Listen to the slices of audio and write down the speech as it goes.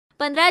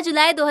15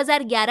 जुलाई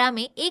 2011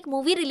 में एक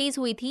movie release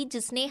हुई थी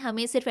जिसने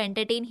हमें सिर्फ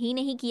एंटरटेन ही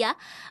नहीं किया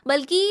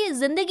बल्कि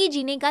जिंदगी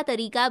जीने का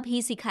तरीका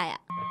भी सिखाया।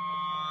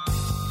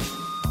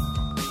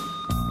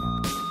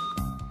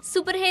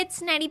 सुपर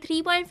हिट्स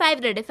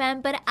 93.5 रेड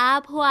एफएम पर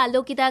आप हो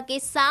आलोकिता के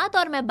साथ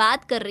और मैं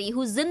बात कर रही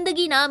हूँ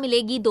जिंदगी ना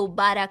मिलेगी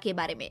दोबारा के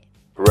बारे में।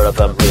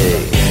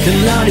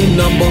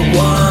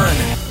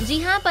 जी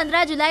हाँ,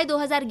 15 जुलाई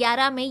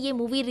 2011 में ये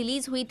मूवी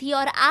रिलीज हुई थी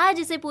और आज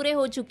इसे पूरे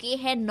हो चुके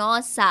हैं 9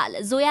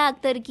 साल। जोया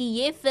अख्तर की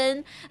ये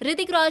फिल्म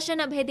ऋतिक रोशन,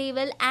 अभय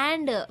देओल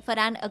एंड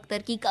फरहान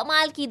अख्तर की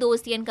कमाल की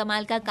दोस्ती एंड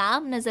कमाल का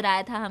काम नजर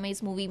आया था हमें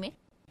इस मूवी में।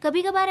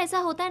 कभी कभार ऐसा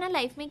होता है ना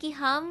लाइफ में कि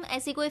हम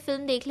ऐसी कोई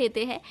फिल्म देख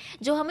लेते हैं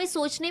जो हमें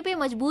सोचने पे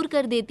मजबूर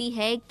कर देती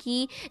है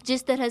कि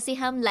जिस तरह से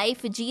हम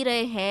लाइफ जी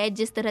रहे हैं,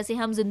 जिस तरह से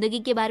हम जिंदगी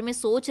के बारे में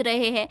सोच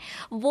रहे हैं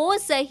वो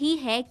सही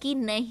है कि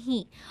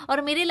नहीं।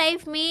 और मेरे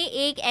लाइफ में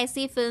एक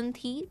ऐसी फिल्म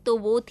थी तो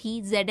वो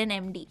थी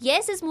ZNMD।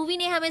 यस, इस मूवी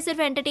ने हमें सिर्फ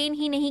एंटरटेन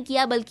ही नहीं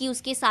किया बल्कि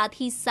उसके साथ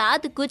ही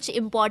साथ कुछ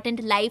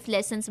इंपॉर्टेंट लाइफ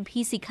लेसन्स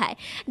भी सिखाए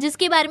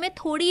जिसके बारे में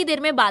थोड़ी देर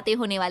में बातें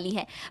होने वाली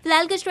है।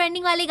 फिलहाल कुछ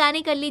ट्रेंडिंग वाले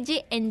गाने कर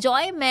लीजिए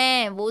एंजॉय,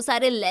 मैं वो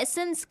सारे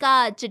लेसन्स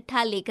का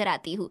चिट्ठा लेकर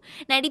आती हूँ।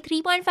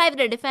 93.5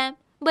 रेड एफएम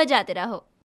बजाते रहो।